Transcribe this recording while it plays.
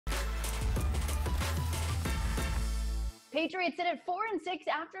Patriots sit at 4-6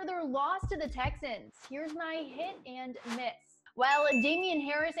 after their loss to the Texans. Here's my hit and miss. Well, Damian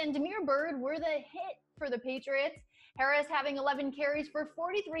Harris and Damiere Byrd were the hit for the Patriots. Harris having 11 carries for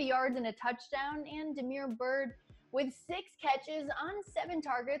 43 yards and a touchdown, and Damiere Byrd with 6 catches on 7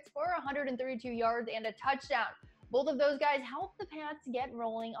 targets for 132 yards and a touchdown. Both of those guys helped the Pats get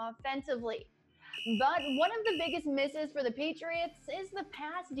rolling offensively. But one of the biggest misses for the Patriots is the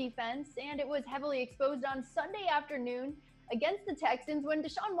pass defense, and it was heavily exposed on Sunday afternoon against the Texans when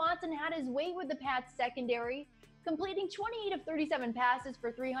Deshaun Watson had his way with the Pats secondary, completing 28 of 37 passes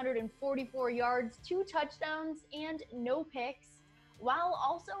for 344 yards, 2 touchdowns, and no picks, while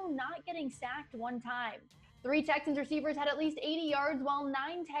also not getting sacked one time. 3 Texans receivers had at least 80 yards, while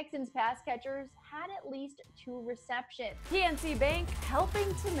 9 Texans pass catchers had at least 2 receptions. PNC Bank,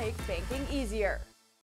 helping to make banking easier.